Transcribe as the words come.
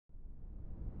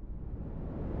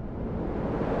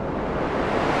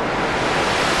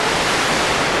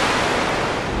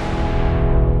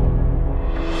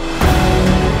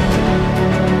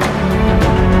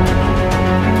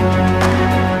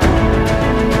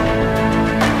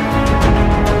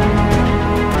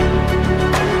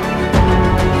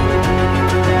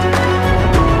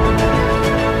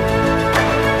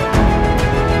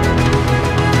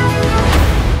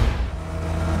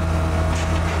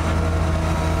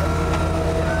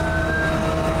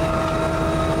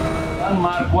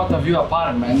Landmark Waterview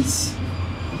Apartments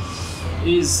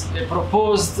is a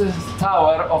proposed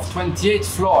tower of 28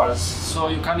 floors. So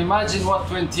you can imagine what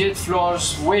 28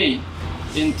 floors weigh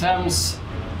in terms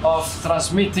of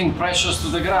transmitting pressures to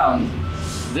the ground.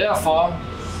 Therefore,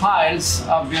 piles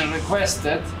have been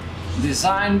requested,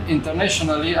 designed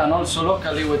internationally and also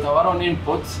locally with our own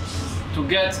input, to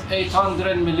get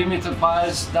 800 millimeter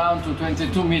piles down to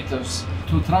 22 meters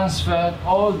to transfer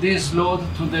all this load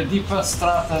to the deeper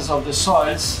stratas of the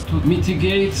soils to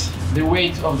mitigate the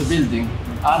weight of the building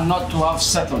and not to have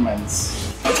settlements.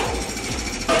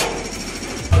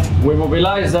 We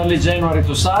mobilized early January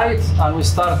to site and we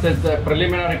started the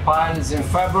preliminary piles in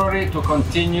February to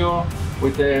continue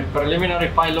with a preliminary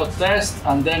pilot test,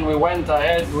 and then we went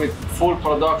ahead with full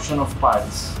production of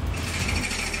piles.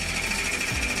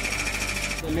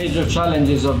 The major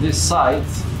challenges of this site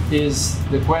is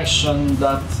the question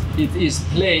that it is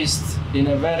placed in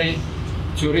a very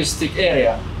touristic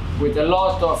area with a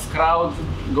lot of crowd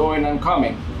going and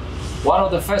coming. One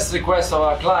of the first requests of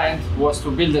our client was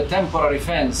to build a temporary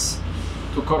fence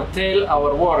to curtail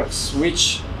our works,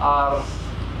 which are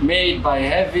made by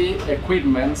heavy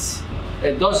equipments,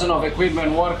 a dozen of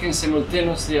equipment working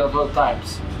simultaneously at all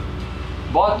times.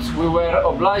 But we were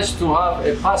obliged to have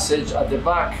a passage at the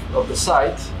back of the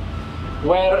site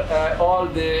where all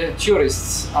the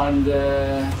tourists and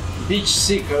beach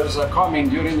seekers are coming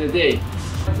during the day.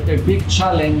 A big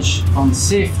challenge on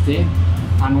safety,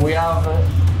 and we have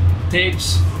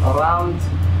tapes around,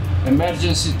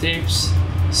 emergency tapes,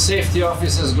 safety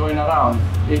officers going around.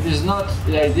 It is not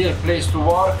the ideal place to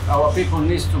work. Our people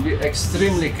need to be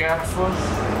extremely careful.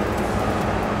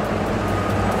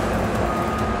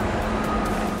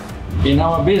 In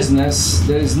our business,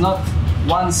 there is not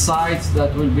one site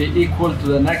that will be equal to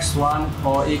the next one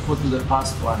or equal to the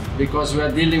past one, because we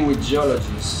are dealing with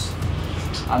geologies.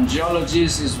 And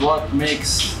geologies is what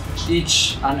makes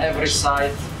each and every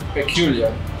site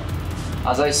peculiar.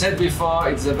 As I said before,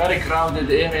 it's a very crowded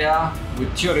area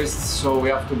with tourists, so we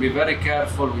have to be very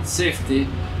careful with safety.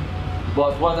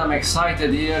 But what I'm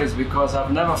excited here is because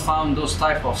I've never found those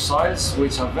type of soils,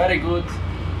 which are very good,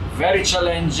 very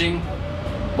challenging,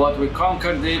 but we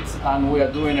conquered it and we are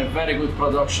doing a very good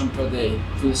production per day,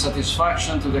 to the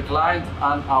satisfaction to the client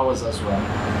and ours as well.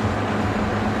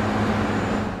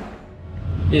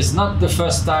 It's not the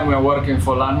first time we are working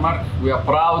for Landmark. We are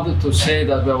proud to say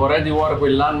that we have already worked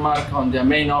with Landmark on their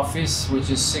main office, which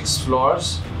is 6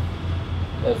 floors.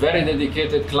 A very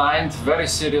dedicated client, very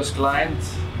serious client.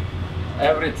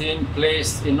 Everything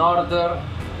placed in order,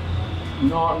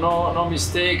 no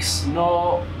mistakes,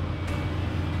 no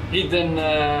hidden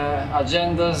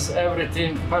agendas,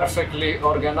 everything perfectly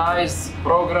organized,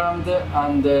 programmed,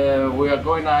 and we are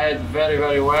going ahead very,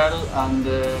 very well, and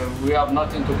we have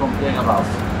nothing to complain about.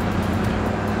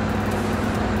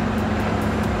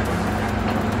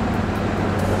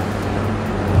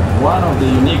 One of the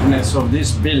uniqueness of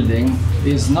this building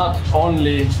is not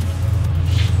only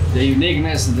the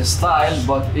uniqueness, the style,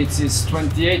 but it is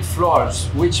 28 floors,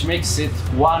 which makes it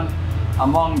one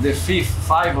among the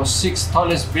 5 or 6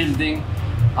 tallest building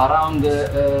around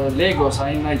Lagos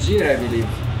and in Nigeria, I believe.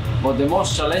 But the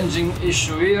most challenging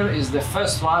issue here is the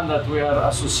first one that we are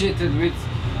associated with,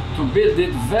 to build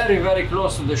it very, very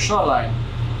close to the shoreline.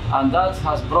 And that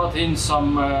has brought in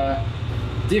some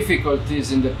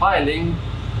difficulties in the piling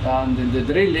and in the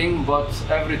drilling, but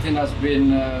everything has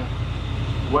been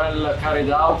well carried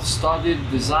out, studied,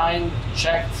 designed,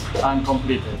 checked and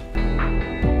completed.